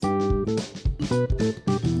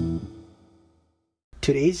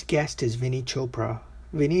Today's guest is Vinny Chopra.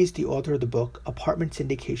 Vinny is the author of the book Apartment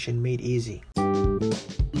Syndication Made Easy.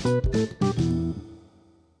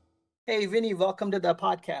 Hey, Vinny, welcome to the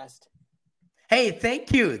podcast. Hey,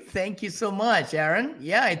 thank you. Thank you so much, Aaron.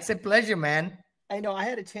 Yeah, it's a pleasure, man. I know I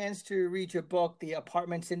had a chance to read your book, The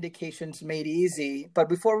Apartment Syndications Made Easy. But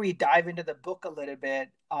before we dive into the book a little bit,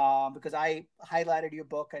 because I highlighted your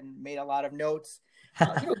book and made a lot of notes,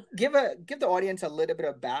 give the audience a little bit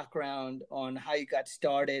of background on how you got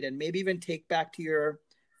started, and maybe even take back to your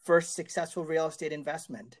first successful real estate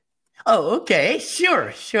investment. Oh, okay.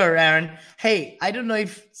 Sure, Aaron. Hey, I don't know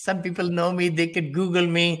if some people know me. They could Google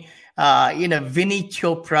me, Vinny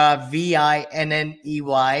Chopra, Vinney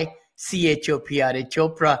Chopra,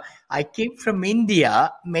 Chopra. I came from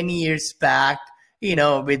India many years back,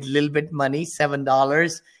 with a little bit money,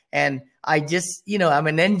 $7. And I just, I'm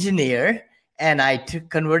an engineer, and I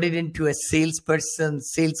converted into a salesperson,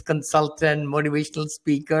 sales consultant, motivational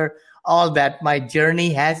speaker, all that. My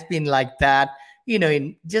journey has been like that,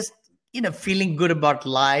 in just, feeling good about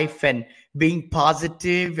life and being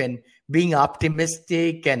positive and being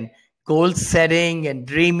optimistic and goal setting and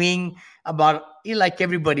dreaming about, like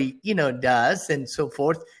everybody, does, and so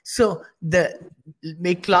forth. So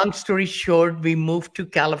make long story short, we moved to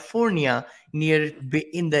California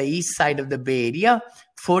in the east side of the Bay Area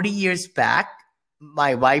 40 years back.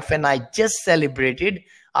 My wife and I just celebrated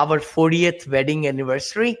our 40th wedding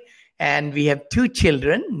anniversary, and we have two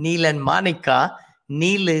children, Neil and Monica.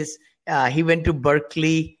 Neil he went to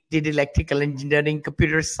Berkeley, did electrical engineering,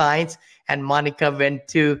 computer science, and Monica went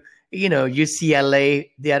to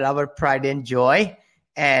UCLA. They are our pride and joy.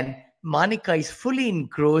 And Monica is fully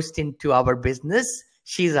engrossed into our business.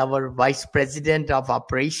 She's our vice president of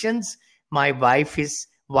operations. My wife is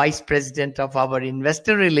vice president of our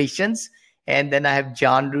investor relations. And then I have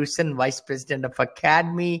John Rusin, vice president of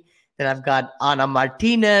Academy. Then I've got Ana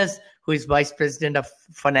Martinez, who is vice president of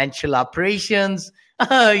financial operations.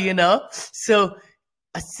 So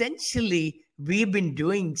essentially, we've been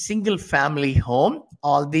doing single family home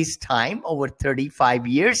all this time, over 35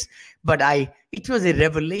 years. But it was a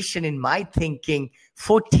revelation in my thinking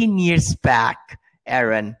 14 years back,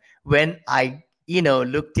 Aaron, when I,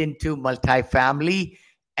 looked into multifamily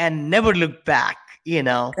and never looked back,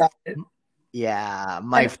 Got it. Yeah,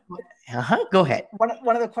 go ahead.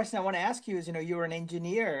 One of the questions I want to ask you is, you were an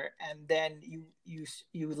engineer and then you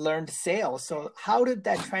learned sales. So how did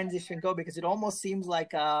that transition go? Because it almost seems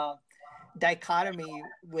like a dichotomy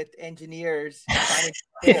with engineers finding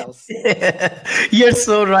sales. You're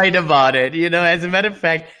so right about it. As a matter of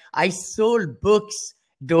fact, I sold books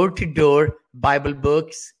door to door, Bible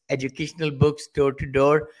books, educational books door to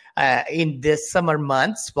door in the summer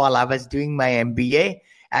months while I was doing my MBA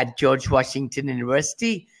at George Washington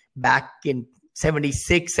University back in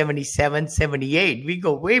 76, 77, 78. We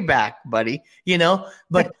go way back, buddy,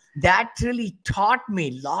 but that really taught me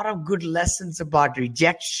a lot of good lessons about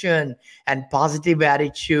rejection and positive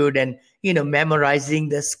attitude and, memorizing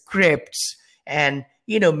the scripts and,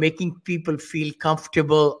 making people feel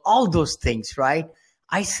comfortable, all those things, right?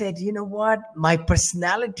 I said, you know what? My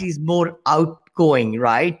personality is more outgoing,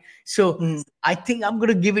 right? So I think I'm going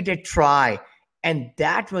to give it a try. And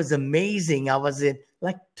that was amazing. I was in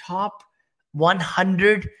like top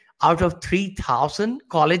 100 out of 3,000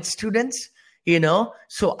 college students,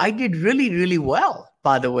 So I did really, really well,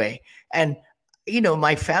 by the way. And,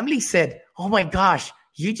 my family said, oh my gosh,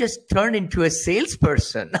 you just turned into a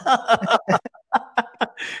salesperson,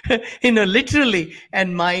 literally.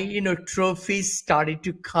 And my, trophies started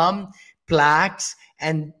to come, plaques,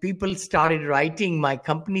 and people started writing, my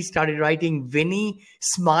company started writing Vinny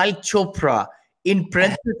Smile Chopra in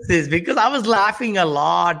parentheses because I was laughing a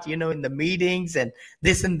lot, in the meetings and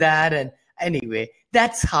this and that. And anyway,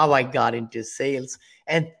 that's how I got into sales.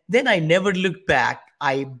 And then I never looked back.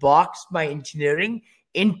 I boxed my engineering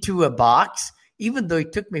into a box, even though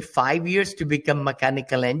it took me 5 years to become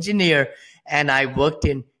mechanical engineer. And I worked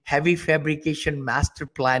in heavy fabrication master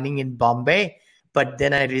planning in Bombay. But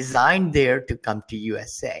then I resigned there to come to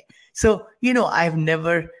USA. So, I've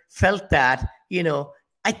never felt that,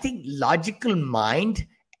 I think logical mind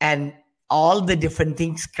and all the different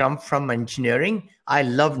things come from engineering. I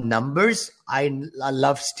love numbers. I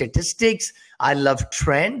love statistics. I love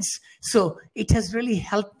trends. So it has really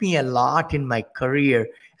helped me a lot in my career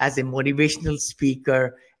as a motivational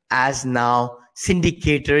speaker, as now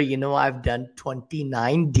syndicator. I've done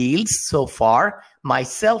 29 deals so far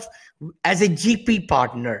myself as a GP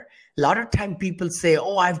partner. A lot of time people say,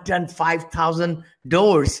 oh, I've done 5,000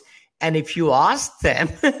 doors. And if you ask them,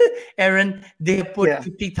 Aaron, they put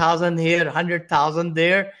 50,000 here, 100,000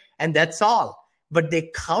 there, and that's all. but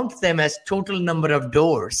they count them as total number of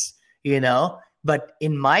doors, But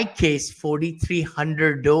in my case,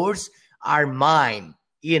 4,300 doors are mine.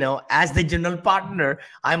 As the general partner,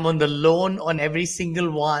 I'm on the loan on every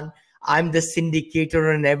single one. I'm the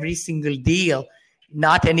syndicator on every single deal,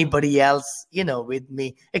 not anybody else, with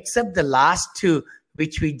me, except the last two,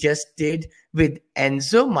 which we just did with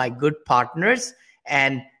Enzo, my good partners.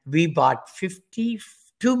 And we bought $52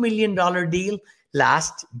 million deal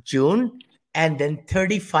last June, and then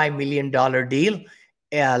 $35 million deal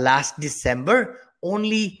last December.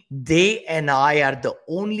 Only they and I are the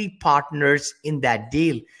only partners in that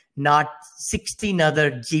deal, not 16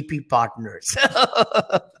 other GP partners.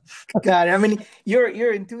 God, I mean,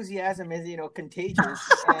 your enthusiasm is contagious,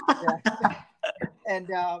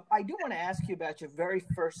 and I do want to ask you about your very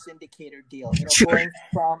first syndicator deal. Sure. Going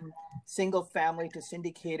from single family to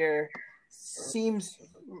syndicator seems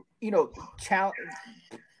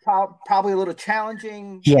probably a little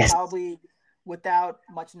challenging. Yes. Probably without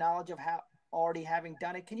much knowledge of how already having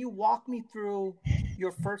done it. Can you walk me through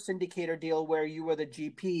your first syndicator deal where you were the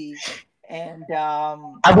GP? And I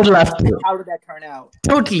would love to. How did that turn out?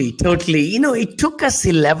 Totally. It took us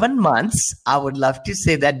 11 months. I would love to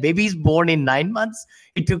say that. Baby's born in 9 months.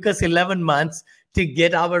 It took us 11 months to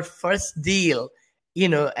get our first deal,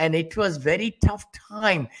 and it was very tough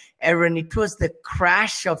time, Aaron. It was the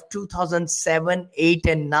crash of 2007, 8,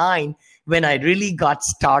 and 9 when I really got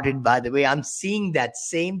started, by the way. I'm seeing that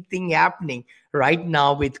same thing happening right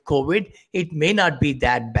now with COVID. It may not be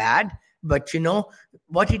that bad, but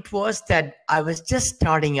what it was that I was just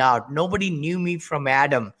starting out. Nobody knew me from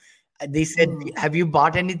Adam. They said, have you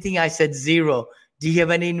bought anything? I said, zero. Do you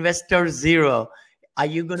have any investors? Zero. Are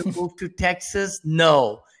you going to move to Texas?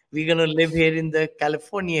 No. We're going to live here in the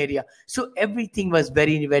California area. So everything was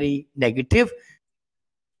very, very negative.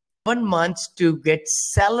 1 month to get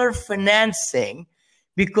seller financing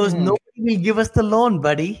because nobody will give us the loan,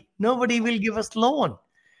 buddy. Nobody will give us loan.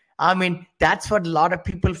 I mean, that's what a lot of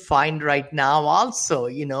people find right now also,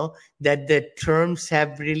 that the terms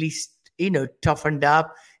have really, toughened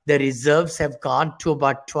up. The reserves have gone to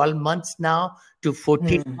about 12 months now to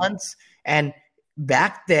 14 months. And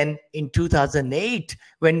back then in 2008,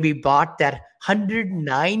 when we bought that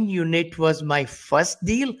 109 unit was my first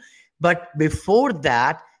deal. But before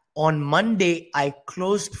that, on Monday, I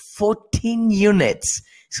closed 14 units.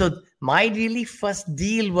 So my really first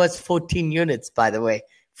deal was 14 units, by the way.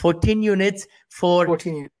 14 units for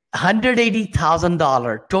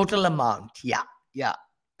 $180,000 total amount. Yeah.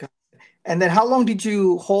 And then how long did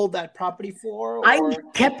you hold that property for? I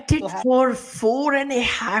kept it for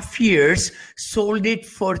 4.5 years, sold it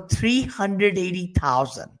for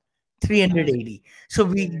 $380,000. 380. So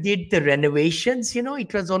we did the renovations,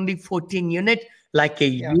 it was only 14 unit, like a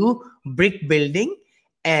U brick building,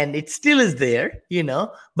 and it still is there,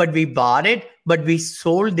 but we bought it, but we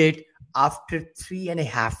sold it after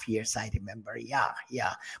 3.5 years, I remember. Yeah.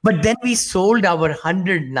 But then we sold our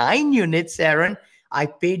 109 units, Aaron. I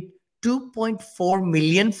paid $2.4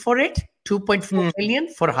 million for it, $2.4 million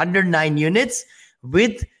for 109 units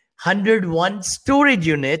with 101 storage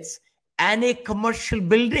units and a commercial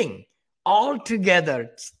building. All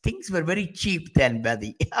together, things were very cheap then,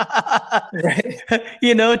 buddy. Right.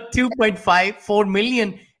 2.54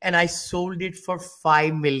 million, and I sold it for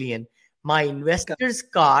 $5 million. My investors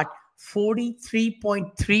got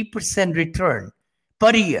 43.3% return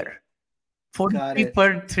per year.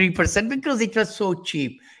 43% because it was so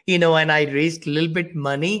cheap, and I raised a little bit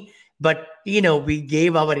money, but we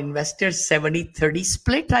gave our investors 70-30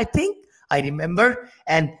 split, I think, I remember,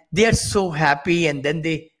 and they are so happy. And then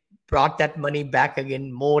they brought that money back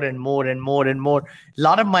again, more and more and more and more. A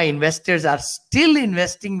lot of my investors are still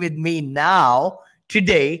investing with me now,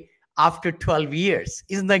 today, after 12 years.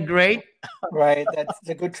 Isn't that great? Right. That's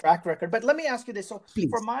a good track record. But let me ask you this. So Please.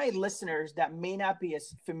 For my listeners that may not be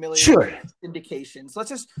as familiar Sure. with syndications, let's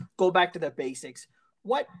just go back to the basics.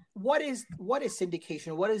 What is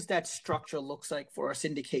syndication? What does that structure looks like for a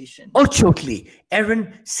syndication? Oh, totally.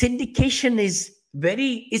 Aaron, syndication is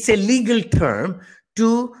it's a legal term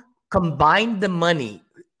to combine the money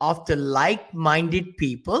of the like-minded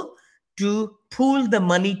people to pool the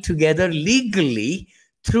money together legally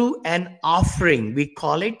through an offering. We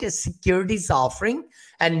call it a securities offering,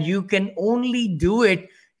 and you can only do it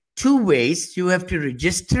two ways. You have to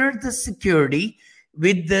register the security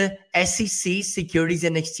with the SEC, Securities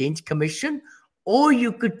and Exchange Commission, or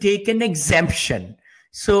you could take an exemption.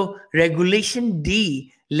 So Regulation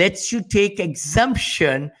D lets you take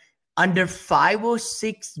exemption under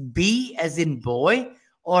 506B as in boy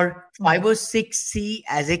or 506C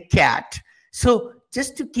as a cat. So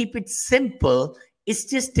just to keep it simple, it's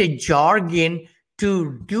just a jargon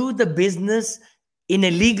to do the business in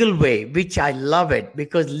a legal way, which I love it,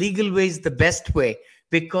 because legal way is the best way,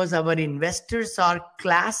 because our investors are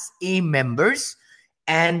Class A members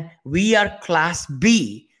and we are Class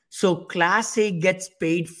B. So Class A gets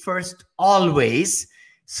paid first always.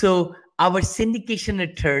 So our syndication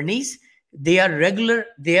attorneys, they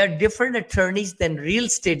are different attorneys than real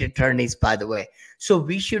estate attorneys, by the way. So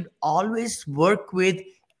we should always work with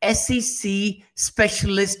SEC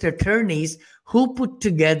specialist attorneys who put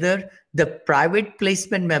together the private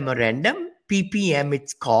placement memorandum, PPM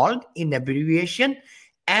it's called in abbreviation,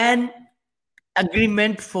 and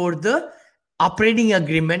agreement for the operating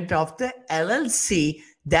agreement of the LLC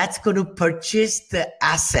that's going to purchase the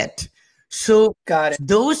asset. So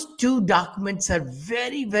those two documents are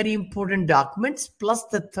very, very important documents, plus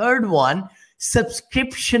the third one,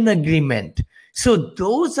 subscription agreement. So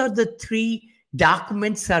those are the three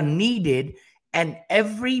documents are needed, and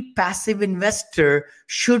every passive investor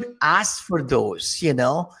should ask for those, you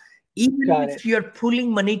know. Even if you're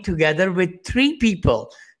pulling money together with three people,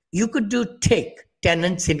 you could do TIC,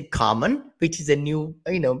 tenants in common, which is a new,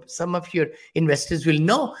 you know, some of your investors will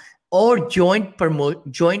know, or joint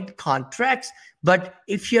contracts. But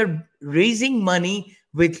if you're raising money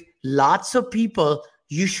with lots of people,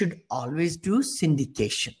 you should always do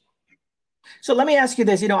syndication. So let me ask you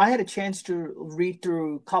this. You know, I had a chance to read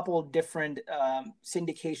through a couple different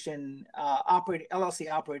syndication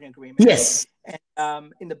LLC operating agreements. Yes.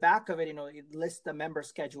 And in the back of it, you know, it lists the member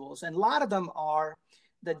schedules, and a lot of them are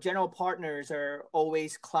the general partners are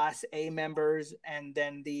always Class A members, and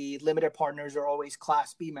then the limited partners are always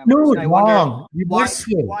Class B members. No, and I wrong.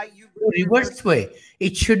 why you reverse way.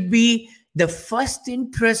 It should be the first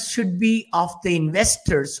interest should be of the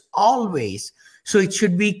investors always. So it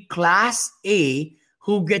should be Class A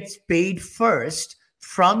who gets paid first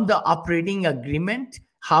from the operating agreement.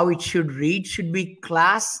 How it should read should be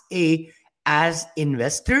Class A as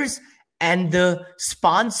investors, and the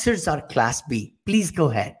sponsors are Class B. Please go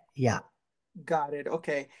ahead. Yeah. Got it.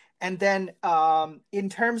 Okay. And then in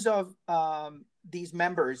terms of these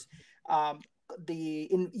members,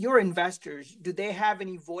 your investors, do they have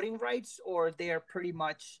any voting rights, or they are pretty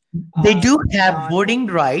much they do have voting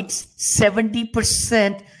rights?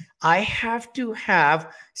 70%. I have to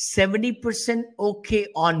have 70% okay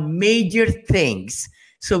on major things.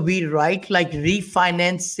 So we write like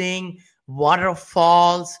refinancing,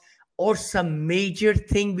 waterfalls, or some major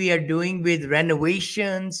thing we are doing with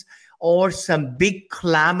renovations, or some big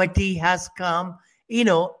calamity has come, you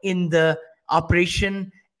know, in the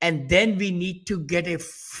operation. And then we need to get a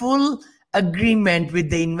full agreement with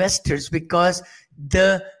the investors, because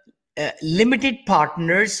the limited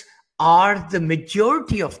partners are the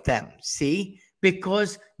majority of them, see,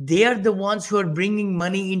 because they are the ones who are bringing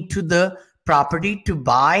money into the property to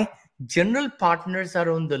buy. General partners are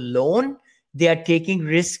on the loan. They are taking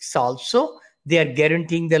risks also. They are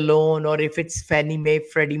guaranteeing the loan, or if it's Fannie Mae,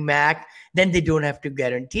 Freddie Mac, then they don't have to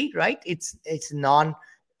guarantee, right? It's non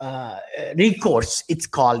recourse, it's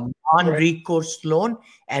called non-recourse loan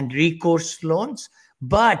and recourse loans.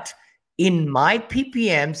 But in my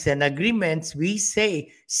PPMs and agreements, we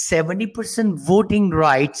say 70% voting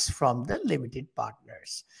rights from the limited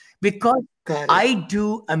partners, because I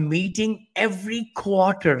do a meeting every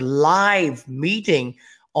quarter, live meeting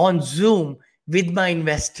on Zoom with my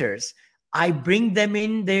investors. I bring them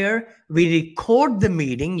in there. We record the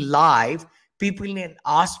meeting live. People can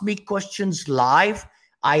ask me questions live.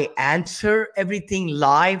 I answer everything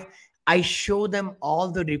live. I show them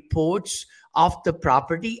all the reports of the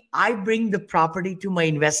property. I bring the property to my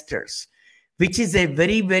investors, which is a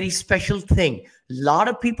very, very special thing. A lot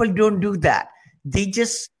of people don't do that. They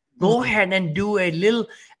just go ahead and do a little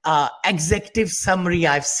executive summary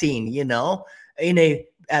I've seen, you know, in a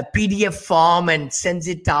PDF form, and sends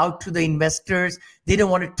it out to the investors. They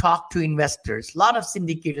don't want to talk to investors. A lot of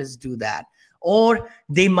syndicators do that. Or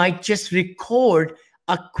they might just record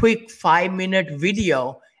a quick 5-minute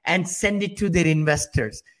video and send it to their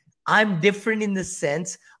investors. I'm different in the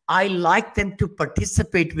sense I like them to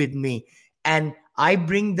participate with me, and I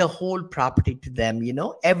bring the whole property to them, you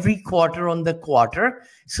know, every quarter on the quarter,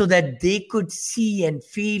 so that they could see and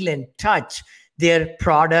feel and touch their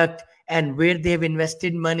product and where they've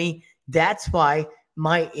invested money. That's why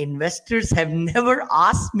my investors have never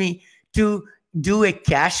asked me to do a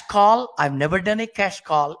cash call. I've never done a cash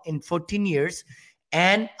call in 14 years.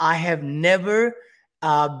 And I have never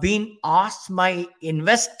been asked my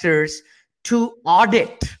investors to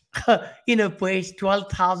audit, you know, pay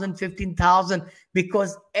 12,000, 15,000,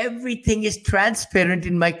 because everything is transparent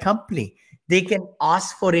in my company. They can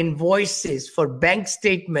ask for invoices, for bank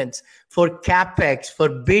statements, for CapEx, for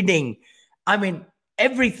bidding. I mean,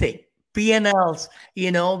 everything. P&Ls,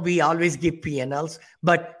 we always give P&Ls,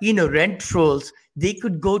 but, rent rolls, they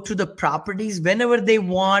could go to the properties whenever they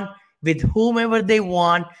want, with whomever they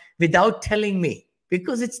want, without telling me,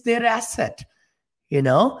 because it's their asset,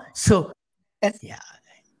 So, And yeah.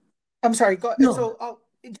 I'm sorry. No.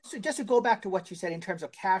 So just to go back to what you said in terms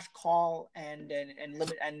of cash call and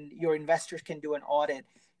limit, and your investors can do an audit.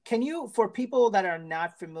 Can you, for people that are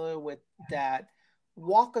not familiar with that,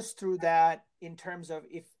 walk us through that in terms of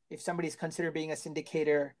if somebody's considered being a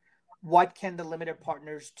syndicator, what can the limited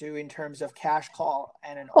partners do in terms of cash call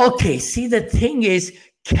and an audit? Okay, see, the thing is,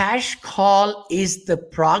 cash call is the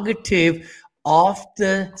prerogative of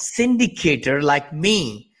the syndicator like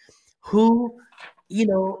me, who,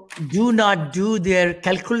 do not do their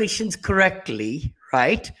calculations correctly,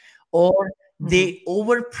 right? Or they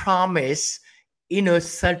overpromise,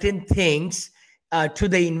 certain things to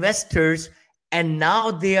the investors, and now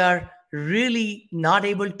they are really not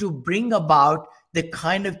able to bring about the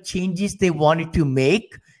kind of changes they wanted to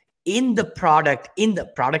make in the product.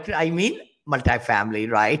 I mean multifamily,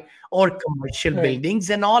 right? Or commercial buildings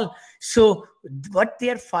and all. So what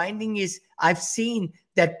they're finding is, I've seen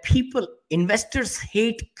that investors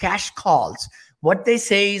hate cash calls. What they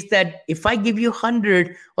say is that if I give you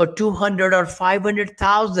 100 or 200 or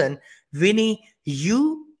 500,000, Vinny,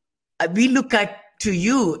 we look to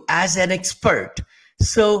you as an expert.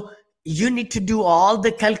 So you need to do all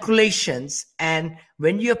the calculations. And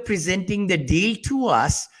when you're presenting the deal to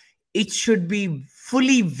us, it should be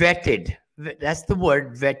fully vetted. That's the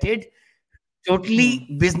word, vetted.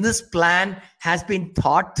 Totally business plan has been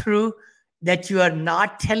thought through, that you are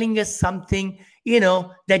not telling us something,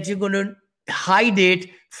 that you're going to hide it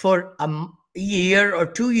for a year or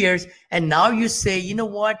 2 years. And now you say, you know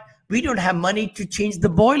what, we don't have money to change the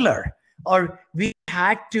boiler, or we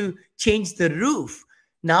had to change the roof.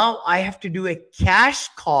 Now I have to do a cash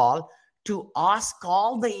call to ask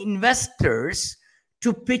all the investors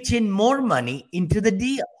to pitch in more money into the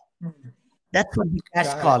deal. That's what the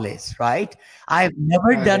cash call is, right? I've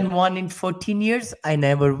never done one in 14 years. I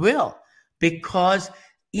never will, because,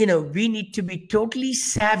 we need to be totally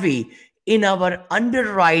savvy in our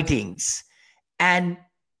underwritings and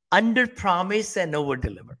under promise and over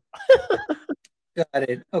deliver. Got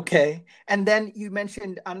it. Okay. And then you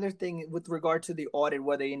mentioned another thing with regard to the audit,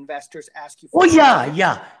 where the investors ask you for. Oh,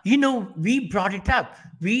 yeah. We brought it up.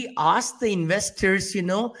 We asked the investors,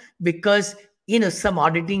 because, some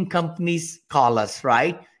auditing companies call us,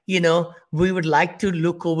 right? We would like to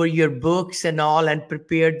look over your books and all and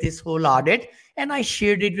prepare this whole audit. And I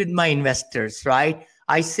shared it with my investors, right?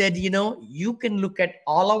 I said, you can look at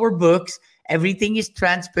all our books. Everything is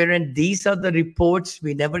transparent. These are the reports.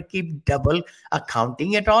 We never keep double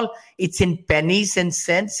accounting at all. It's in pennies and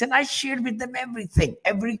cents. And I shared with them everything.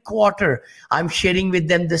 Every quarter, I'm sharing with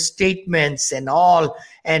them the statements and all,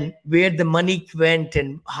 and where the money went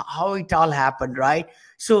and how it all happened, right?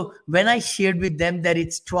 So when I shared with them that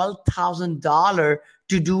it's $12,000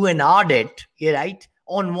 to do an audit, right,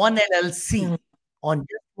 on one LLC, on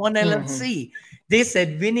just one LLC, they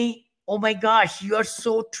said, Vinny, oh my gosh, you are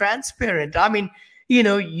so transparent. I mean,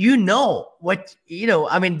 what,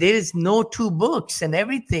 there is no two books and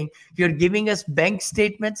everything. You're giving us bank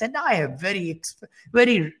statements, and I have very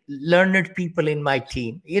learned people in my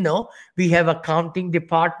team. We have accounting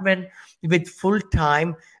department with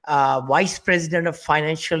full-time vice president of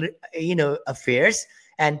financial, affairs.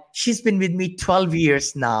 And she's been with me 12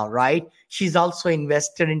 years now, right? She's also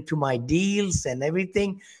invested into my deals and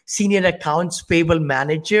everything. Senior accounts payable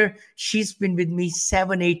manager. She's been with me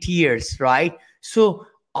 7-8 years, right? So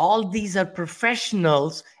all these are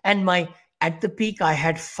professionals. And at the peak, I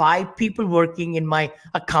had 5 people working in my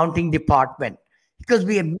accounting department, because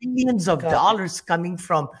we have millions of dollars coming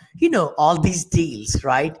from, all these deals,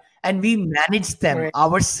 right? And we manage them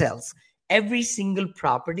ourselves. Every single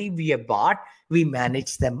property we have bought, we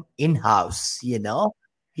manage them in-house,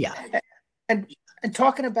 Yeah. And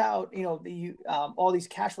talking about, all these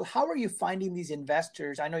cash flow, how are you finding these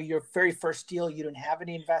investors? I know your very first deal, you didn't have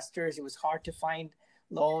any investors. It was hard to find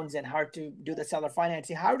loans and hard to do the seller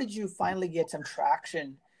financing. How did you finally get some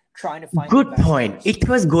traction trying to find Good investors? point. It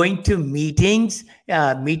was going to meetings,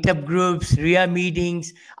 meetup groups, RIA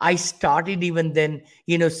meetings. I started even then,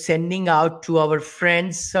 sending out to our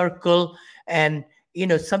friends circle, and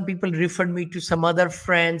some people referred me to some other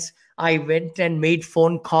friends. I went and made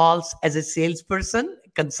phone calls as a salesperson,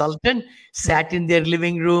 consultant, sat in their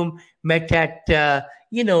living room, met at,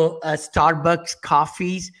 Starbucks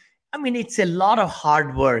coffees. I mean, it's a lot of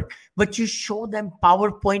hard work, but you show them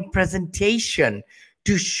PowerPoint presentation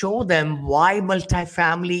to show them why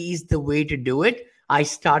multifamily is the way to do it. I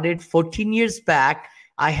started 14 years back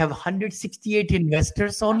I have 168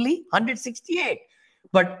 investors only, 168.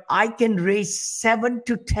 But I can raise $7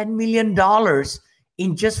 to $10 million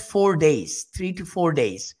in just 4 days, 3 to 4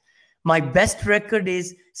 days. My best record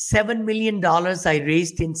is $7 million I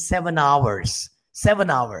raised in 7 hours. 7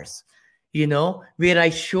 hours. Where I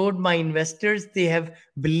showed my investors, they have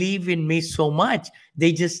believed in me so much.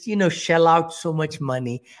 They just, shell out so much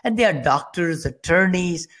money. And they are doctors,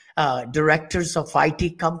 attorneys, directors of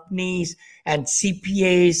IT companies, and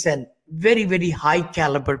CPAs, and very, very high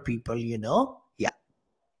caliber people, Yeah.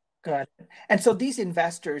 Good. And so these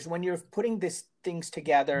investors, when you're putting these things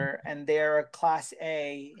together and they're Class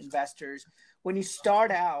A investors, when you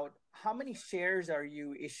start out, how many shares are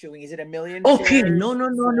you issuing? Is it 1 million Okay, shares? no,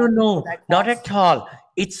 That not cost? at all.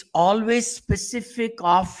 It's always specific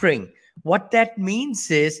offering. What that means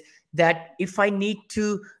is that if I need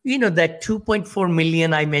to, that 2.4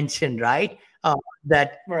 million I mentioned, right?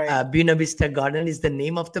 That Right. Buena Vista Garden is the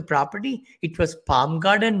name of the property. It was Palm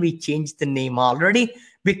Garden. We changed the name already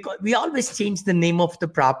because we always change the name of the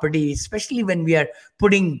property, especially when we are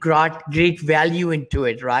putting great value into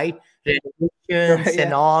it, right? Renovations Right.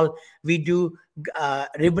 and Yeah. all. We do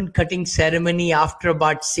ribbon cutting ceremony after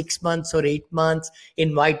about 6 months or 8 months.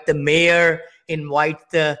 Invite the mayor, invite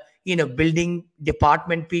the building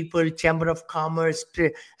department people, chamber of commerce,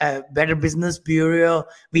 Better Business Bureau.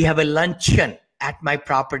 We have a luncheon at my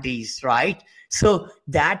properties, right? So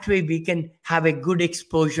that way we can have a good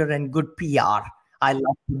exposure and good PR. I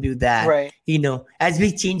love to do that. Right. As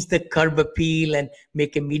we change the curb appeal and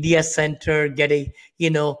make a media center, get a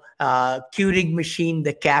Keurig machine,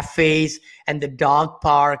 the cafes and the dog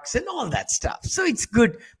parks and all that stuff. So it's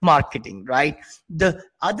good marketing, right? The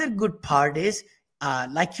other good part is,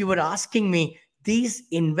 like you were asking me, these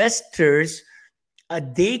investors,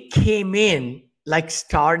 they came in like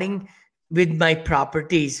starting with my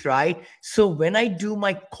properties, right? So when I do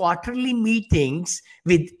my quarterly meetings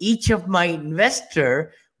with each of my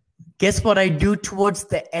investor, guess what I do towards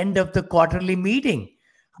the end of the quarterly meeting?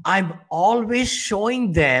 I'm always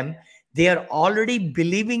showing them they are already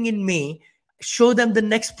believing in me. Show them the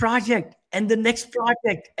next project and the next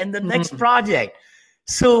project and the next project.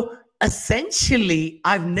 So essentially,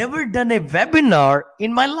 I've never done a webinar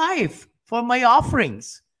in my life for my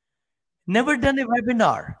offerings. Never done a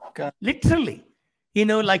webinar. Okay. Literally.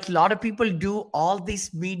 Like a lot of people do all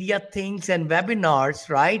these media things and webinars,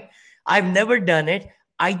 right? I've never done it.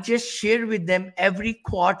 I just share with them every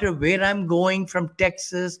quarter where I'm going from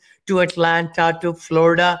Texas to Atlanta to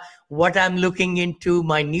Florida, what I'm looking into.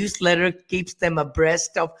 My newsletter keeps them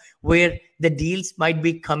abreast of where the deals might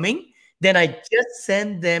be coming. Then I just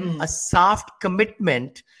send them a soft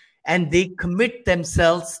commitment, and they commit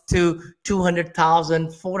themselves to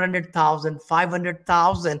 200,000, 400,000,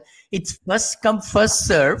 500,000. It's first come, first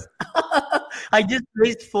serve. I just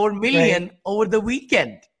raised 4 million over the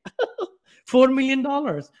weekend. $4 million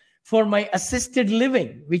for my assisted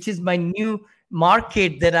living, which is my new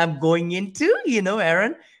market that I'm going into.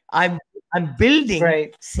 Aaron, I'm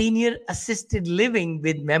building senior assisted living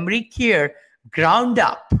with memory care ground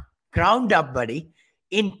up, buddy,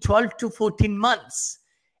 in 12 to 14 months.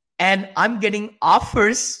 And I'm getting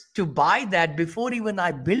offers to buy that before even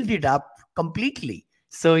I build it up completely.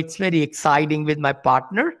 So it's very exciting with my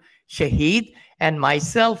partner, Shahid, and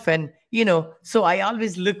myself. And, so I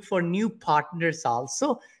always look for new partners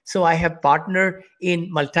also. So I have partner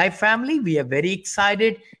in multifamily. We are very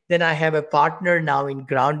excited. Then I have a partner now in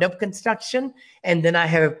ground up construction. And then I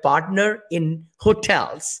have a partner in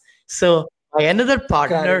hotels. So another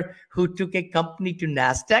partner who took a company to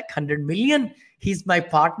NASDAQ, 100 million. He's my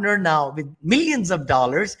partner now with millions of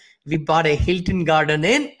dollars. We bought a Hilton Garden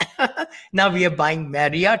Inn. Now we are buying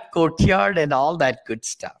Marriott, Courtyard, and all that good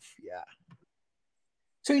stuff. Yeah.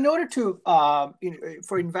 So in order to,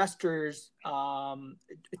 for investors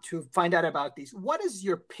to find out about these, what does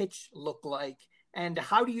your pitch look like? And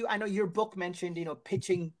how do you, I know your book mentioned,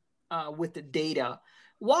 pitching with the data.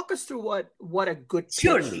 Walk us through what a good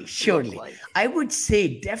pitch surely. Like. I would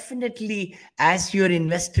say definitely as your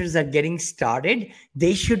investors are getting started,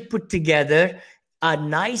 they should put together a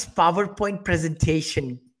nice PowerPoint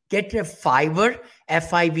presentation. Get a Fiverr,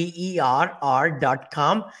 FIVERR.com,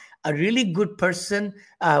 a really good person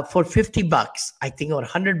for $50, I think, or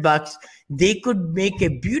 $100. They could make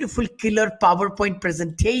a beautiful killer PowerPoint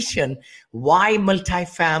presentation. Why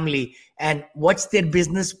multifamily and what's their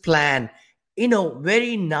business plan?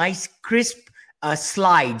 Very nice, crisp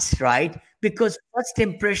slides, right? Because first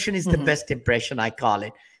impression is the best impression, I call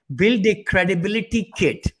it. Build a credibility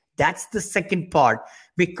kit. That's the second part,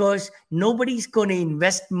 because nobody's going to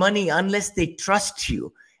invest money unless they trust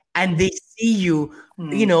you. and they see you,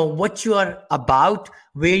 what you are about,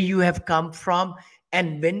 where you have come from.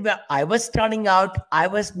 And when I was starting out, I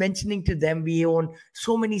was mentioning to them, we own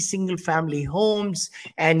so many single family homes,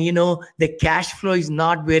 and the cash flow is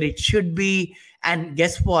not where it should be. And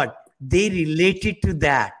guess what? They related to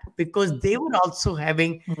that because they were also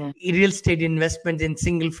having real estate investment in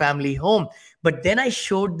single family home. But then I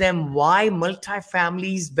showed them why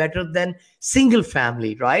multifamily is better than single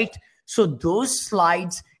family, right? So those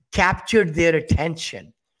slides captured their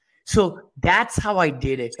attention. So that's how I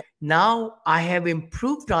did it. Now I have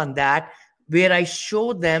improved on that, where I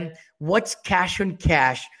show them what's cash on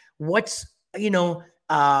cash, what's,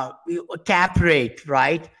 cap rate,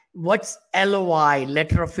 right? What's LOI,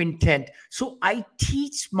 letter of intent. So I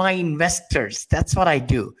teach my investors. That's what I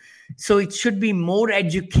do. So it should be more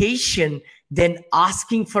education than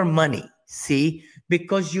asking for money. See,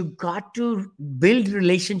 because you got to build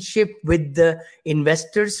relationship with the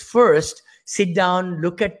investors first. Sit down,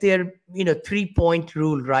 look at their 3-point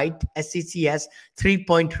rule, right? SEC has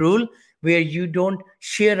 3-point rule, where you don't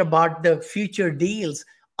share about the future deals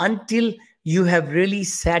until you have really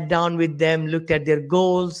sat down with them, looked at their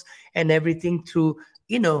goals and everything through,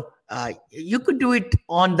 you could do it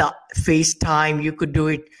on the FaceTime, you could do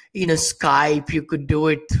it, Skype, you could do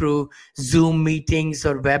it through Zoom meetings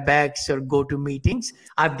or WebEx or GoToMeetings.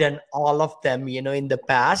 I've done all of them, in the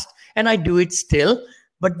past, and I do it still.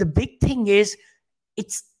 But the big thing is,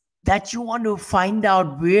 it's that you want to find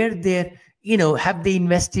out where they're, have they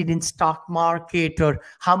invested in stock market, or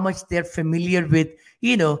how much they're familiar with,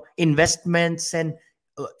 investments, and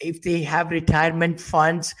if they have retirement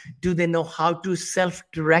funds, do they know how to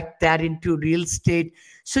self-direct that into real estate?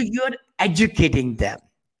 So you're educating them.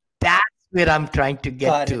 That's where I'm trying to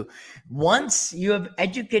get to. Once you have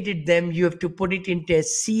educated them, you have to put it into a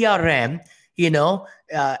CRM,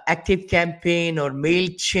 Active Campaign or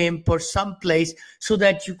MailChimp or someplace, so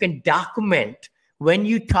that you can document when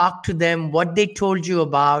you talk to them what they told you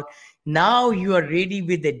about. Now you are ready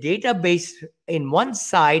with the database in one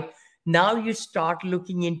side. Now you start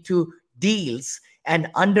looking into deals and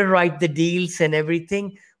underwrite the deals and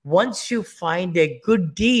everything. Once you find a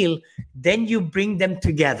good deal, then you bring them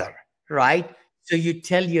together, right? So you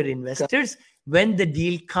tell your investors when the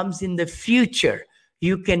deal comes in the future,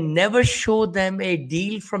 you can never show them a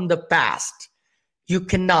deal from the past. You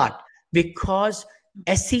cannot, because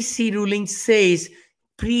SEC ruling says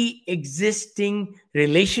pre-existing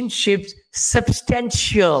relationships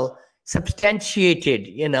substantiated,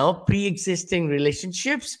 pre-existing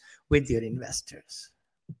relationships with your investors.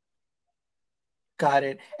 Got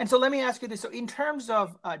it. And so let me ask you this. So in terms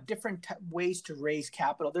of different ways to raise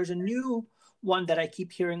capital, there's a new one that I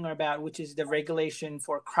keep hearing about, which is the regulation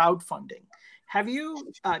for crowdfunding. Have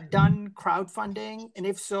you done crowdfunding? And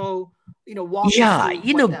if so, walk us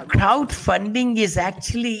through crowdfunding is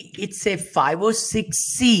actually, it's a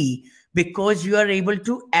 506C, because you are able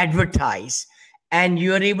to advertise and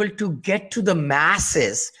you are able to get to the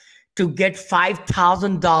masses, to get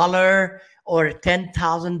 $5,000 or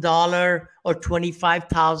 $10,000 or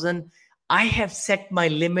 $25,000. I have set my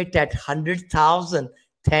limit at $100,000.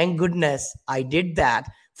 Thank goodness I did that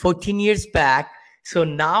 14 years back. So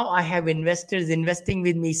now I have investors investing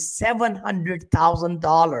with me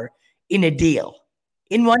 $700,000 in a deal,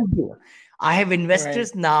 in one deal. I have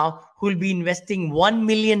investors now who will be investing $1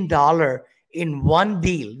 million in one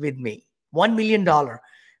deal with me, $1 million.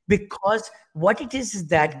 Because what it is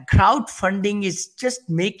that crowdfunding is just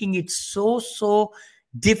making it so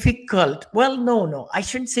difficult. Well, no, I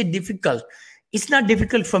shouldn't say difficult. It's not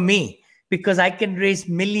difficult for me, because I can raise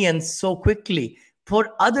millions so quickly.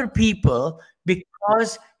 For other people,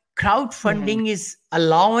 because crowdfunding is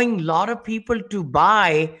allowing a lot of people to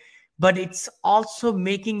buy, but it's also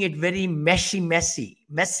making it very messy,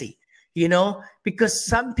 because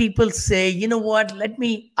some people say, what,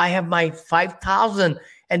 I have my 5,000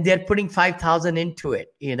 and they're putting 5,000 into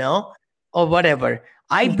it, or whatever.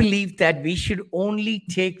 I believe that we should only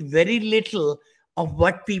take very little of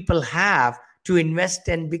what people have to invest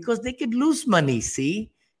in, because they could lose money,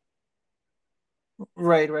 see?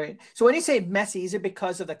 Right. So when you say messy, is it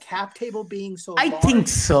because of the cap table being so large? I think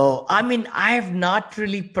so. I mean, I have not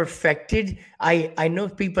really perfected. I know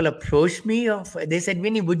people approach me. They said,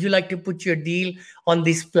 Vinny, would you like to put your deal on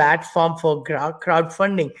this platform for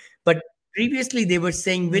crowdfunding? But previously they were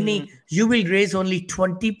saying, Vinny, you will raise only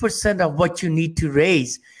 20% of what you need to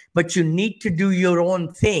raise, but you need to do your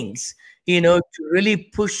own things, to really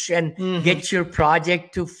push and get your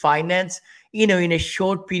project to finance, in a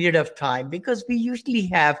short period of time, because we usually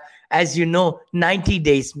have, as 90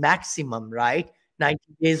 days maximum, right? 90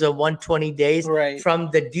 days or 120 days from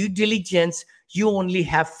the due diligence. you only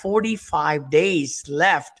have 45 days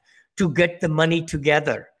left to get the money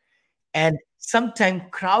together. And sometimes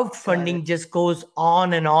crowdfunding just goes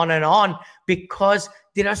on and on and on because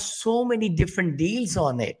there are so many different deals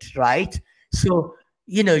on it, right? So,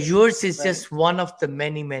 yours is just one of the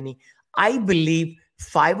many, many. I believe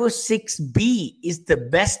 506B is the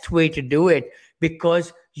best way to do it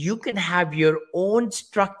because you can have your own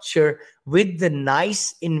structure with the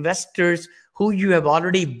nice investors who you have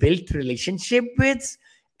already built relationship with.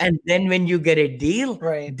 And then when you get a deal,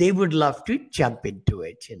 they would love to jump into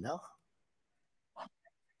it,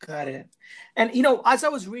 Got it. And, as I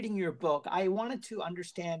was reading your book, I wanted to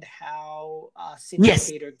understand how a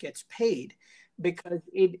syndicator gets paid, because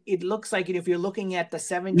it looks like if you're looking at the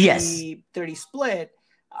 70-30 split,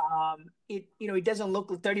 it doesn't look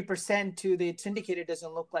 30% to the syndicator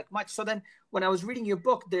doesn't look like much. So then when I was reading your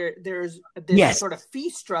book, there's this sort of fee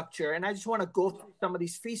structure, and I just want to go through some of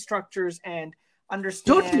these fee structures and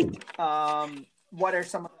understand what are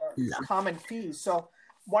some of the common fees. So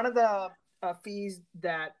one of the fees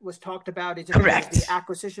that was talked about is the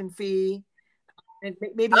acquisition fee, and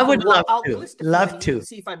maybe I would love to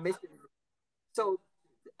see if I missed it. So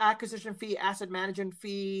acquisition fee, asset management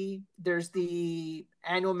fee, there's the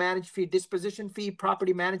annual management fee, disposition fee,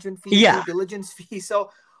 property management fee, due diligence fee. So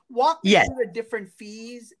walk me through the different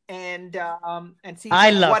fees and see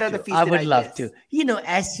what are the fees. I would love to.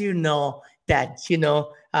 As you know that,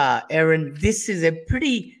 Aaron, this is a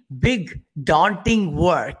pretty big, daunting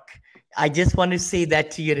work. I just want to say that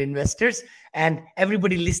to your investors and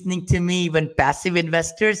everybody listening to me, even passive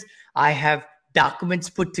investors. I have documents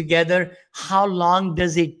put together. How long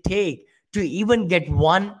does it take to even get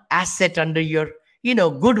one asset under your,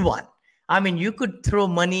 good one? I mean, you could throw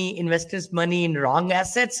investors' money in wrong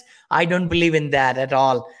assets. I don't believe in that at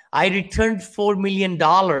all. I returned $4 million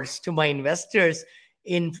to my investors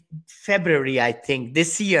in February, I think,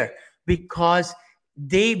 this year, because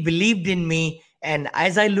they believed in me. And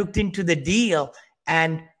as I looked into the deal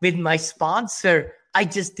and with my sponsor, I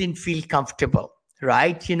just didn't feel comfortable,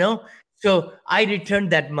 right? So I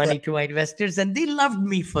returned that money to my investors and they loved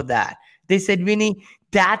me for that. They said, Vinny,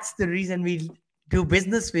 that's the reason we do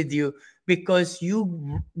business with you, because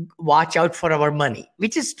you watch out for our money,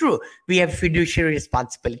 which is true. We have fiduciary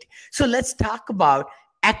responsibility. So let's talk about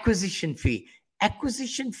acquisition fee.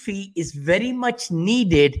 Acquisition fee is very much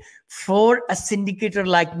needed for a syndicator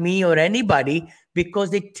like me or anybody,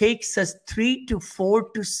 because it takes us 3 to 4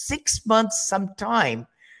 to 6 months sometime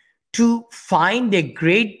to find a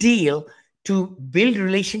great deal, to build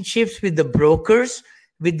relationships with the brokers,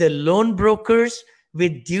 with the loan brokers,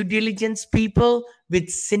 with due diligence people, with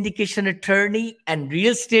syndication attorney and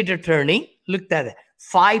real estate attorney. Look at that,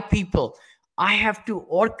 5 people. I have to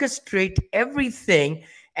orchestrate everything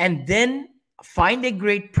and then find a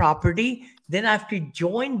great property. Then I have to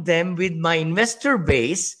join them with my investor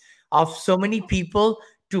base of so many people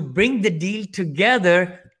to bring the deal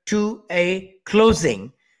together to a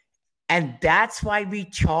closing. And that's why we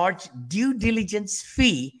charge due diligence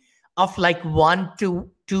fee of like 1 to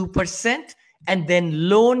 2%, and then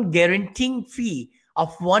loan guaranteeing fee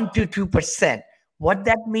of 1 to 2%. What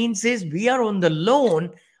that means is we are on the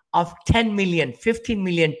loan of 10 million, 15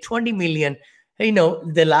 million, 20 million.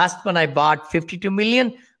 The last one I bought, 52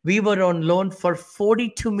 million, we were on loan for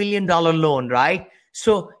 $42 million loan, right?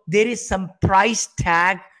 So there is some price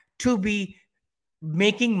tag to be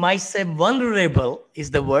making myself vulnerable,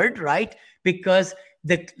 is the word, right? Because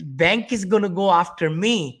the bank is going to go after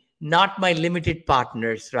me, not my limited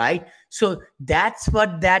partners, right? So that's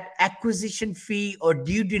what that acquisition fee or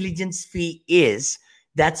due diligence fee is.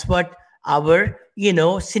 That's what our,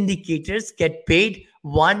 syndicators get paid,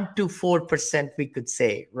 1 to 4%, we could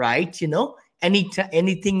say, right?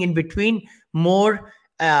 Anything in between, more,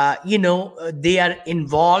 they are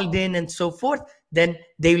involved in and so forth, then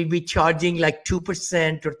they will be charging like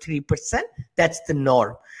 2% or 3%. That's the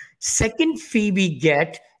norm. Second fee we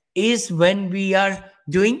get is when we are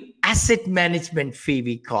doing asset management fee,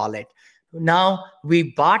 we call it. Now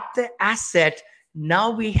we bought the asset.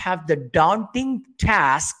 Now we have the daunting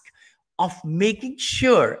task of making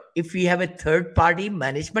sure, if we have a third party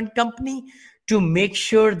management company, to make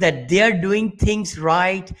sure that they are doing things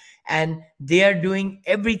right and they are doing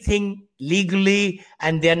everything legally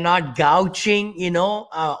and they're not gouging,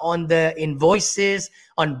 on the invoices,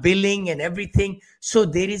 on billing and everything. So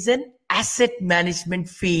there is an asset management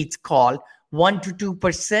fee, it's called 1 to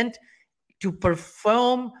 2%, to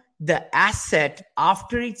perform the asset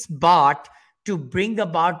after it's bought, to bring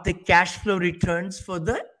about the cash flow returns for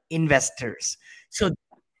the investors. So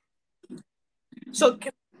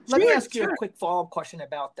Let me Sure, ask you a sure. quick follow-up question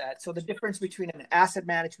about that. So the difference between an asset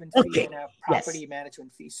management fee Okay. and a Yes. property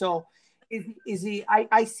management fee. So is the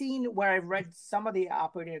I seen where I've read some of the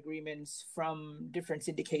operating agreements from different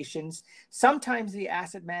syndications. Sometimes the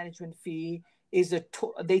asset management fee is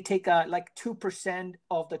they take a like 2%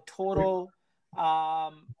 of the total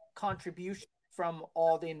contribution from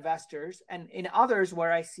all the investors, and in others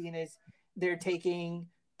where I seen is they're taking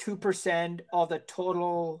 2% of the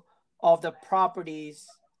total of the properties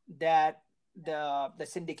that the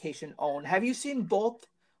syndication own. Have you seen both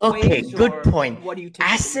Okay, ways, good or point. what do you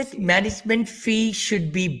typically Asset see? management fee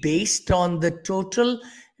should be based on the total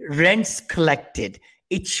rents collected.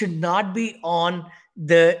 It should not be on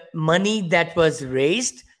the money that was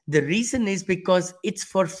raised. The reason is because it's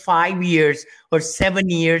for 5 years or 7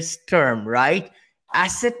 years term, right?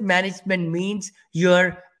 Asset management means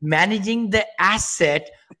you're managing the asset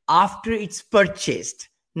after it's purchased,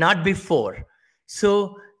 not before.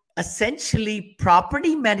 So essentially,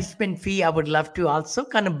 property management fee, I would love to also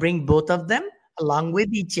kind of bring both of them along with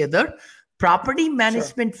each other. Property Sure.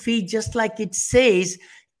 management fee, just like it says,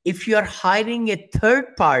 if you are hiring a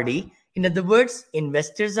third party, in other words,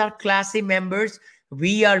 investors are Class A members,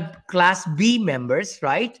 we are Class B members,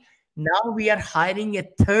 right? Now we are hiring a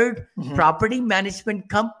third Mhm. property management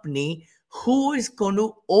company who is going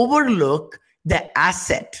to overlook the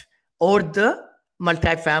asset or the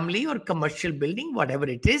multifamily or commercial building, whatever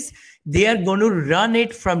it is. They are going to run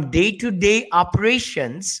it from day to day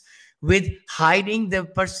operations with hiring the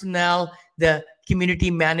personnel, the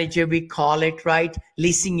community manager, we call it, right?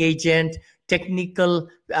 Leasing agent, technical,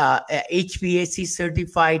 HVAC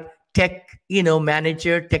certified tech,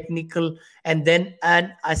 manager, technical, and then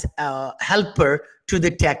an as a helper to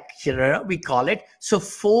the tech, we call it. So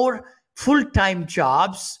 4 full-time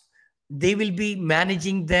jobs, they will be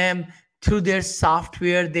managing them through their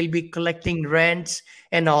software. They'll be collecting rents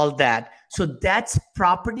and all that. So that's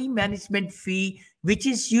property management fee, which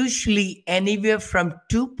is usually anywhere from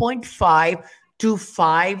 2.5 to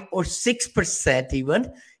 5 or 6%.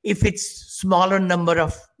 Even if it's smaller number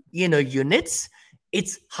of units,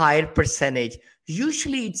 it's higher percentage.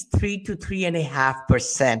 Usually it's 3 to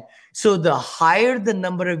 3.5%. So the higher the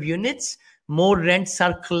number of units, more rents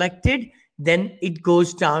are collected, then it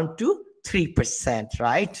goes down to 3%,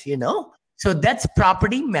 right? So that's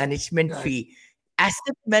property management Got it. fee.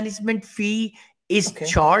 Asset management fee is Okay.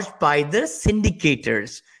 charged by the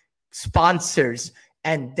syndicators, sponsors,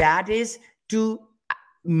 and that is to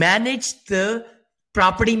manage the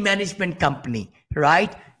property management company,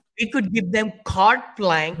 right? We could give them carte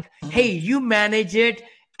blanche. Hey, you manage it,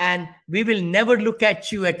 and we will never look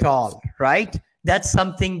at you at all, right? That's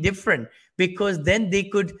something different, because then they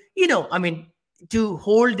could, to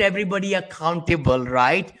hold everybody accountable,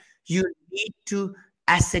 right? You need to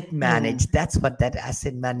asset manage. That's what that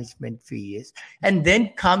asset management fee is. And then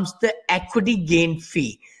comes the equity gain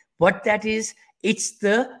fee. What that is, it's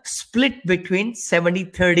the split between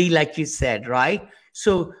 70-30, like you said, right?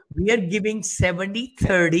 So we are giving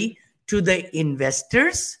 70-30 to the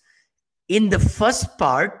investors in the first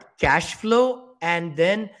part, cash flow, and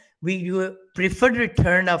then we do a preferred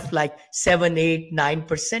return of like 7, 8,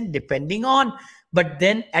 9%, depending on. But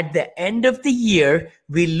then at the end of the year,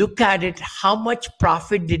 we look at it, how much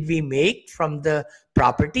profit did we make from the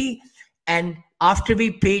property? And after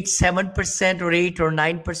we paid 7% or 8 or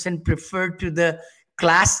 9% preferred to the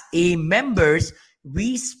Class A members,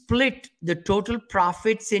 we split the total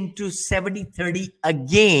profits into 70-30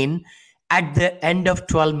 again at the end of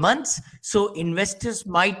 12 months. So investors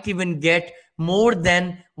might even get more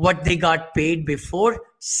than what they got paid before.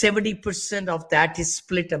 70% of that is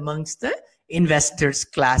split amongst the investors,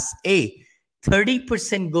 Class A.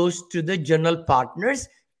 30% goes to the general partners,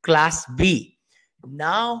 Class B.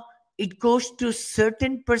 Now it goes to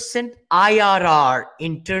certain percent IRR,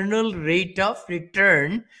 internal rate of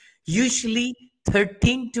return. Usually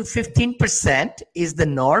 13 to 15% is the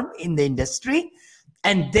norm in the industry.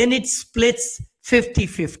 And then it splits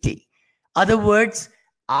 50-50. Other words,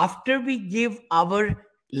 after we give our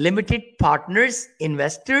limited partners,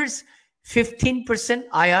 investors, 15%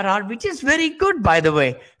 IRR, which is very good, by the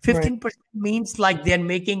way. 15% means like they're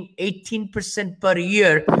making 18% per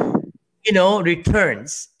year,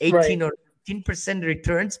 returns, 18 or 15%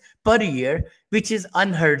 returns per year, which is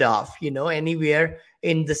unheard of, anywhere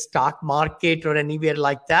in the stock market or anywhere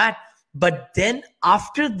like that. But then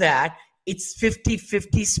after that, it's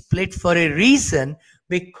 50-50 split for a reason,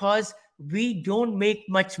 because we don't make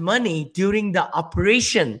much money during the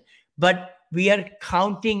operation, but we are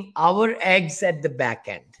counting our eggs at the back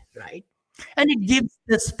end, right? And it gives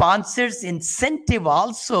the sponsors incentive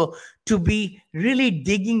also to be really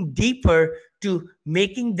digging deeper to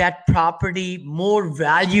making that property more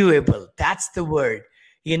valuable. That's the word.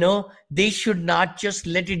 They should not just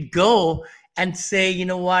let it go and say, you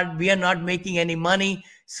know what, we are not making any money,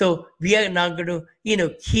 so we are not going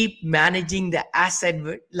to, keep managing the asset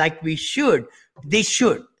like we should. They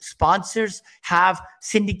should. Sponsors have,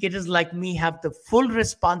 syndicators like me have the full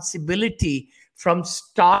responsibility from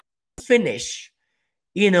start to finish,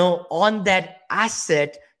 on that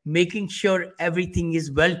asset, making sure everything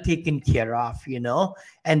is well taken care of,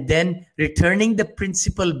 and then returning the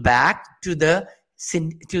principal back to the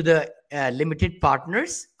limited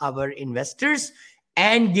partners, our investors,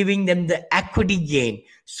 and giving them the equity gain.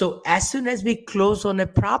 So as soon as we close on a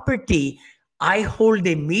property, I hold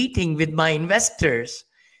a meeting with my investors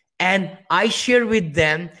and I share with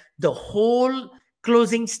them the whole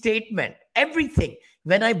closing statement, everything.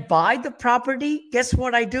 When I buy the property, guess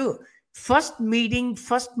what I do? First meeting,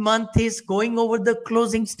 first month is going over the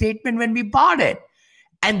closing statement when we bought it.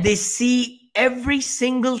 And they see every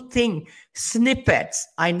single thing, snippets.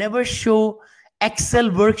 I never show Excel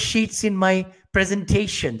worksheets in my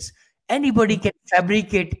presentations. Anybody can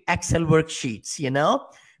fabricate Excel worksheets,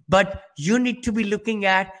 but you need to be looking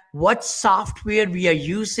at what software we are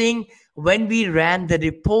using when we ran the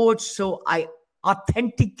reports. So I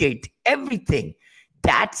authenticate everything.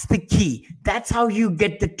 That's the key. That's how you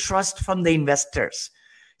get the trust from the investors.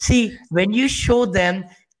 See, when you show them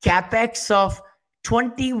CapEx of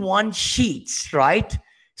 21 sheets, right?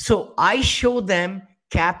 So I show them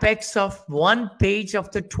CapEx of one page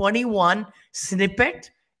of the 21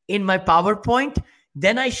 snippet in my PowerPoint.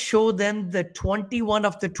 Then I show them the 21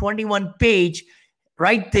 of the 21 page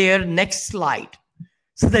right there, next slide,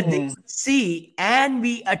 so that they can see, and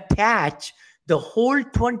we attach the whole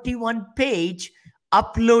 21 page,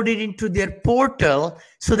 upload it into their portal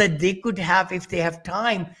so that they could have, if they have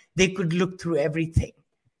time, they could look through everything.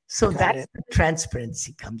 So that's the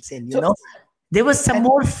transparency comes in, There was some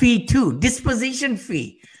more fee too, disposition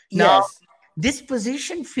fee. Now, Yes.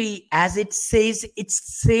 Disposition fee, as it says,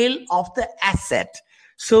 it's sale of the asset.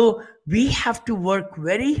 So we have to work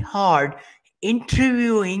very hard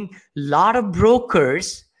interviewing a lot of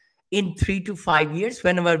brokers in 3 to 5 years.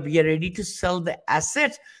 Whenever we are ready to sell the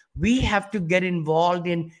asset, we have to get involved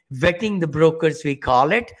in vetting the brokers, we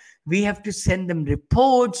call it. We have to send them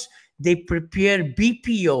reports. They prepare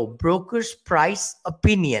BPO, broker's price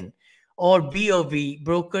opinion, or BOV,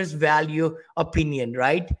 broker's value opinion,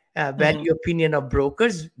 right? Value opinion of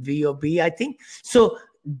brokers, VOB, I think. So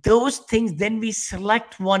those things, then we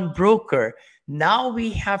select one broker. Now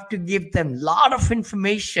we have to give them a lot of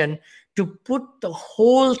information to put the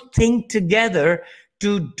whole thing together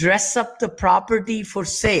to dress up the property for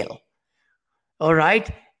sale. All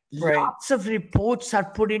right. Right. Lots of reports are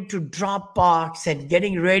put into Dropbox and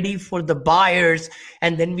getting ready for the buyers.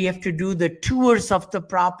 And then we have to do the tours of the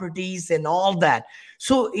properties and all that.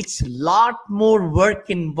 So it's a lot more work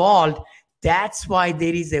involved. That's why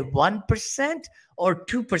there is a 1% or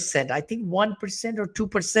 2%. I think 1% or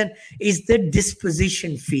 2% is the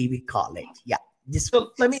disposition fee, we call it. Yeah.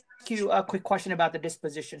 So let me ask you a quick question about the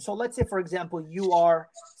disposition. So let's say, for example, you are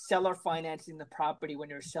seller financing the property when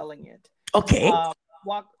you're selling it. Okay.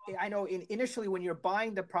 I know initially when you're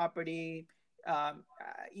buying the property,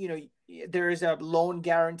 there is a loan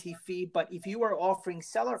guarantee fee. But if you are offering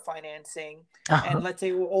seller financing, and let's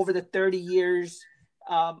say over the 30 years,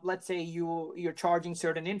 let's say you're charging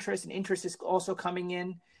certain interest, and interest is also coming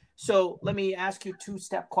in. So let me ask you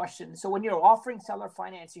two-step questions. So when you're offering seller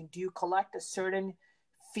financing, do you collect a certain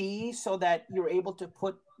fee so that you're able to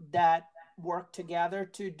put that work together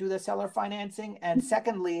to do the seller financing? And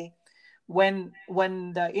secondly, when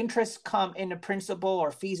the interest come in the principal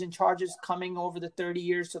or fees and charges coming over the 30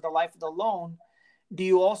 years to the life of the loan, do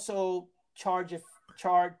you also charge a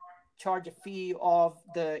fee of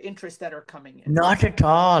the interest that are coming in? Not at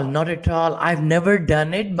all. Not at all. I've never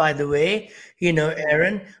done it, by the way,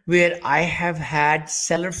 Aaron, where I have had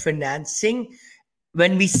seller financing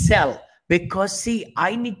when we sell, because see,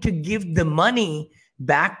 I need to give the money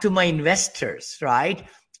back to my investors, right?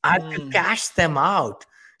 I have to cash them out.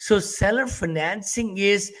 So seller financing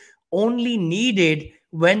is only needed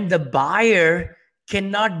when the buyer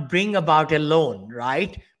cannot bring about a loan,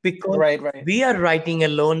 right? Because we are writing a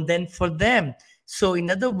loan then for them. So in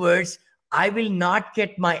other words, I will not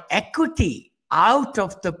get my equity out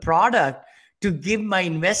of the product to give my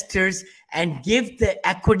investors and give the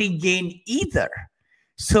equity gain either.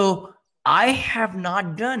 So I have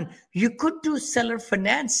not done. You could do seller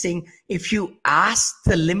financing if you ask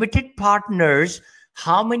the limited partners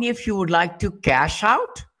how many of you would like to cash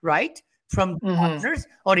out, right, from partners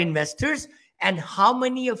or investors, And how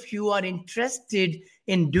many of you are interested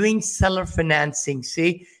in doing seller financing?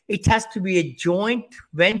 See, it has to be a joint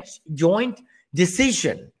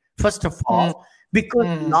decision, first of all, because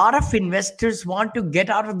a lot of investors want to get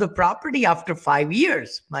out of the property after 5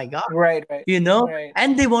 years. My God. Right.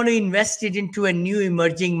 And they want to invest it into a new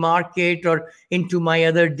emerging market or into my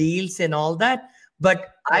other deals and all that.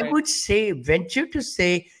 But I would venture to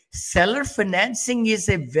say seller financing is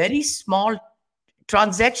a very small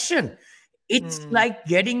transaction. It's like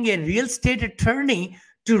getting a real estate attorney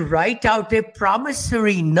to write out a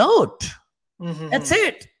promissory note. That's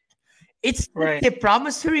it. It's a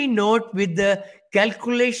promissory note with the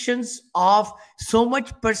calculations of so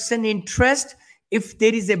much % interest. If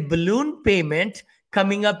there is a balloon payment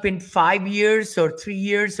coming up in 5 years or 3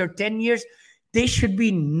 years or 10 years, there should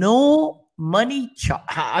be no money.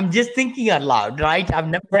 I'm just thinking out loud, right? I've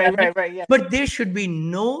never right. But there should be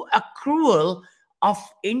no accrual of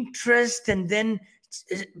interest and then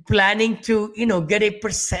planning to, get a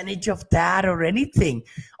percentage of that or anything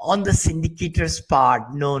on the syndicator's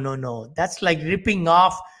part. No. That's like ripping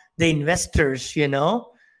off the investors,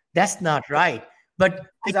 That's not right. But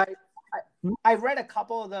I read a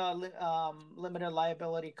couple of the limited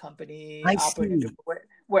liability company operators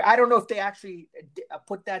where I don't know if they actually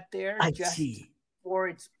put that there for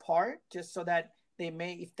its part, just so that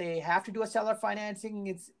if they have to do a seller financing,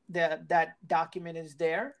 it's that document is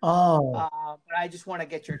there. But I just want to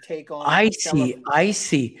get your take on. I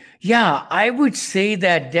see. Yeah, I would say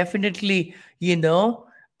that definitely, we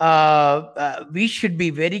should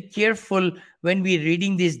be very careful when we're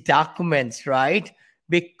reading these documents, right?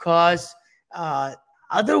 Because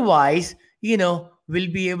otherwise, we'll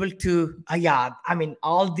be able to,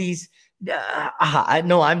 all these.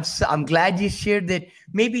 No, I'm glad you shared that.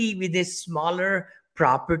 Maybe with a smaller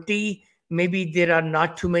property, maybe there are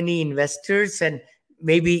not too many investors, and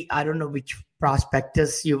maybe I don't know which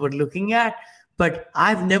prospectus you were looking at, but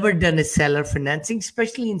I've never done a seller financing,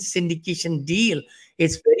 especially in syndication deal.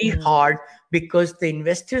 It's very hard because the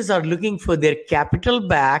investors are looking for their capital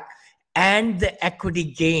back and the equity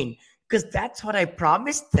gain, because that's what I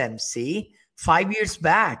promised them. See, 5 years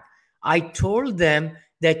back, I told them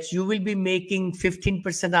that you will be making 15%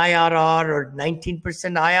 IRR or 19%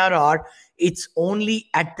 IRR. It's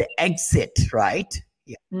only at the exit, right?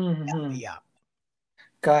 Yeah.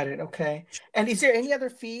 Got it. Okay. And is there any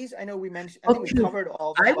other fees? I know we mentioned, I think we covered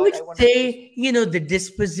all of them. I would say, the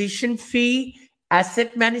disposition fee,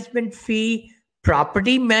 asset management fee,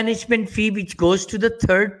 property management fee, which goes to the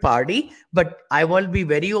third party. But I will be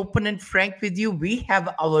very open and frank with you. We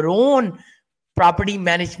have our own property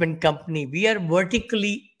management company. We are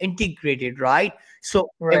vertically integrated, right? So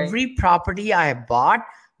every property I have bought,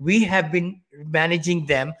 we have been managing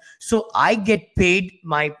them. So I get paid,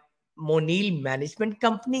 my Monil management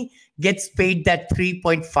company gets paid that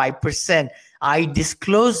 3.5%. I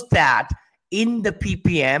disclose that in the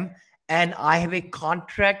PPM, and I have a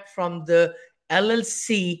contract from the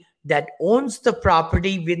LLC that owns the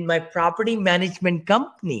property with my property management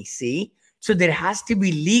company. See, so there has to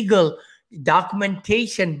be legal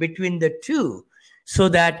documentation between the two so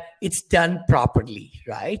that it's done properly,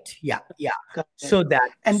 right? Yeah. So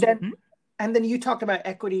that, and then you talked about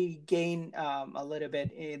equity gain a little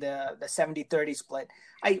bit, the 70-30 split.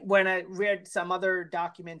 When I read some other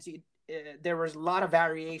documents, there was a lot of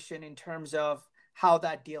variation in terms of how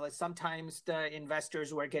that deal is. Sometimes the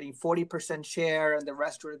investors were getting 40% share and the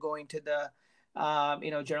rest were going to the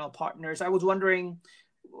general partners. I was wondering,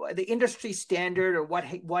 the industry standard, or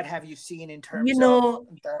what have you seen in terms of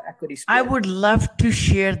the equity split? I would love to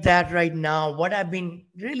share that right now. What I've been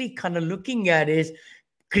really kind of looking at is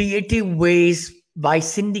creative ways by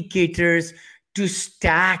syndicators to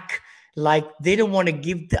stack, like they don't want to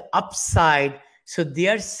give the upside. So they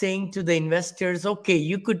are saying to the investors, okay,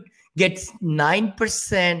 you could get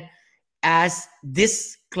 9% as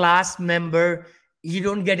this class member. You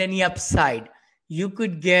don't get any upside. You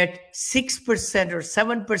could get 6% or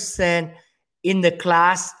 7% in the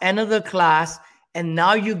class, another class, and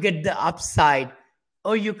now you get the upside.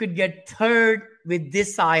 Or you could get third with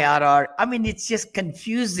this IRR. I mean, it's just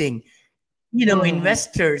confusing.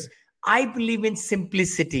 Investors, I believe in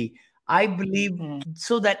simplicity. I believe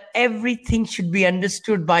so that everything should be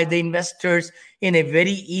understood by the investors in a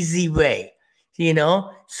very easy way,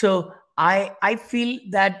 So I feel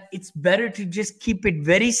that it's better to just keep it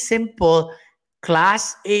very simple.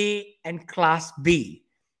 Class A and Class B,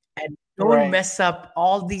 and don't mess up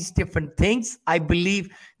all these different things. I believe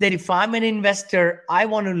that if I'm an investor, I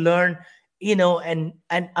want to learn and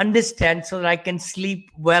understand so that I can sleep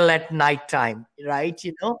well at nighttime, right?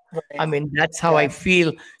 I Right. mean, that's how I Okay.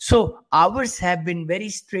 feel. So ours have been very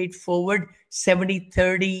straightforward,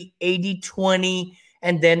 70-30, 80-20,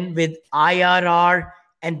 and then with IRR,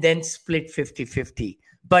 and then split 50-50.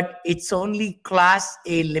 But it's only Class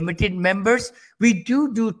A limited members. We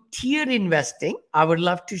do tier investing. I would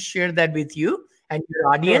love to share that with you and your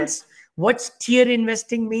Sure. audience. What's tier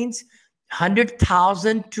investing means?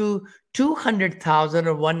 100,000 to 200,000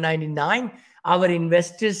 or 199. Our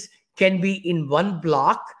investors can be in one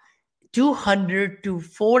block. 200 to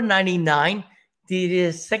 499, there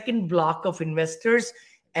is second block of investors,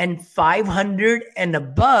 and 500 and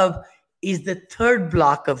above is the third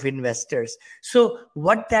block of investors. So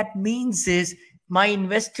what that means is my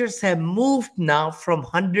investors have moved now from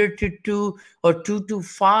 100 to 2 or 2 to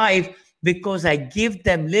 5 because I give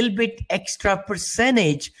them a little bit extra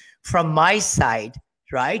percentage from my side,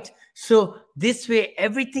 right? So this way,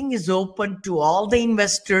 everything is open to all the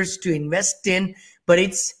investors to invest in, but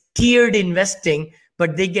it's tiered investing,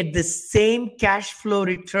 but they get the same cash flow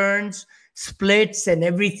returns, splits, and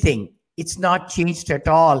everything. It's not changed at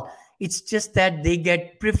all. It's just that they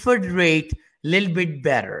get preferred rate a little bit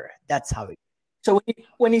better. That's how it. So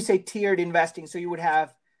when you say tiered investing, so you would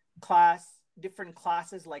have different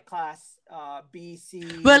classes like class B,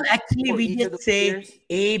 Well, C actually, for we each of just those say tiers.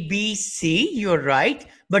 A, B, C. You're right,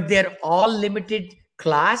 but they're all limited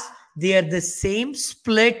class. They are the same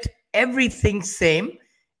split. Everything same.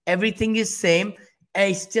 Everything is same.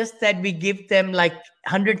 It's just that we give them like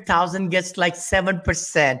 100,000 gets like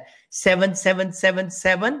 7%,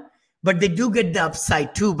 7,777. But they do get the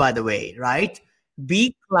upside too, by the way, right?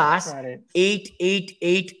 B class Got it.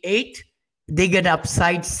 8888. They get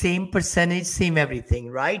upside, same percentage, same everything,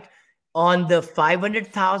 right? On the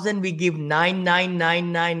 500,000, we give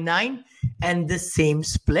 99999 and the same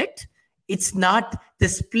split. It's not, the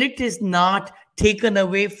split is not taken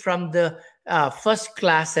away from the first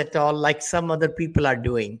class at all, like some other people are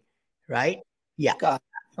doing, right? Yeah. Got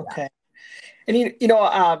it. Okay. And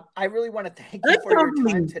I really want to thank you for your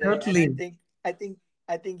time Totally, today. And totally.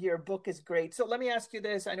 I think your book is great. So let me ask you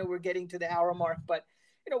this. I know we're getting to the hour mark, but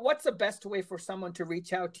what's the best way for someone to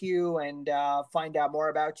reach out to you and find out more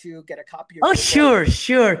about you, get a copy of Oh, your book? sure,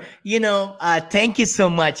 sure. Thank you so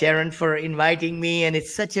much, Aaron, for inviting me. And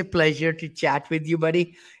it's such a pleasure to chat with you,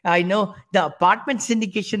 buddy. I know the Apartment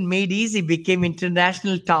Syndication Made Easy became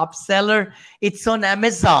international top seller. It's on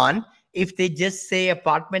Amazon. If they just say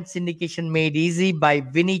Apartment Syndication Made Easy by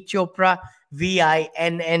Vinny Chopra, Vinney,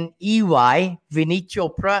 Vinny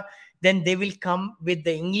Chopra, then they will come with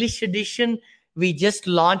the English edition. We just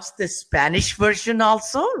launched the Spanish version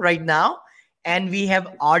also right now. And we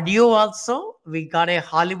have audio also. We got a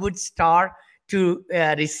Hollywood star to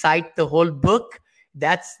recite the whole book.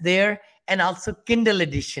 That's there. And also Kindle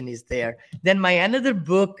edition is there. Then my another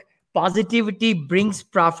book, Positivity Brings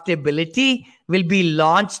Profitability, will be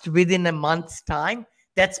launched within a month's time.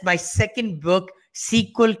 That's my second book,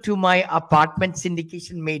 sequel to my Apartment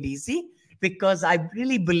Syndication Made Easy, because I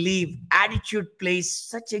really believe attitude plays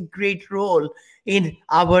such a great role in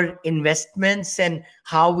our investments and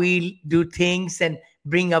how we do things and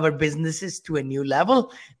bring our businesses to a new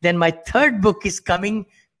level. Then my third book is coming,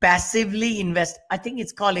 Passively Invest. I think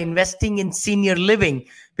it's called Investing in Senior Living,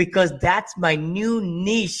 because that's my new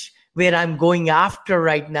niche where I'm going after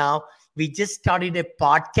right now. We just started a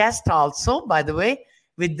podcast also, by the way,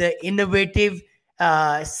 with the Innovative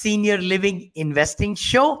Senior Living Investing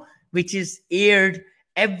Show, which is aired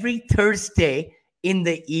every Thursday in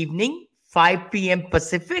the evening, 5 p.m.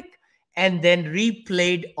 Pacific, and then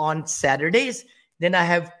replayed on Saturdays. Then I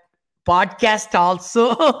have podcast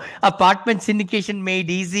also, Apartment Syndication Made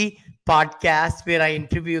Easy podcast, where I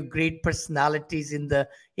interview great personalities in the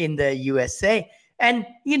USA. And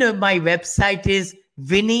my website is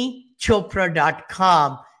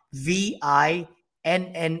vinneychopra.com,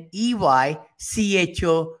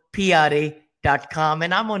 VINNEYCHOPRA.com.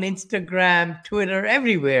 And I'm on Instagram, Twitter,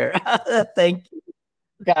 everywhere. Thank you.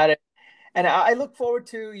 Got it. And I look forward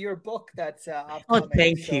to your book that's upcoming.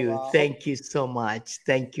 Thank you. Thank you so much.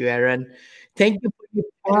 Thank you, Aaron. Thank you for your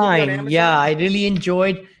It'll be on time. Amazon? Yeah, I really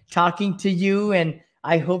enjoyed talking to you, and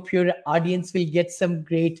I hope your audience will get some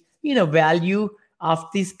great, value of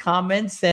these comments.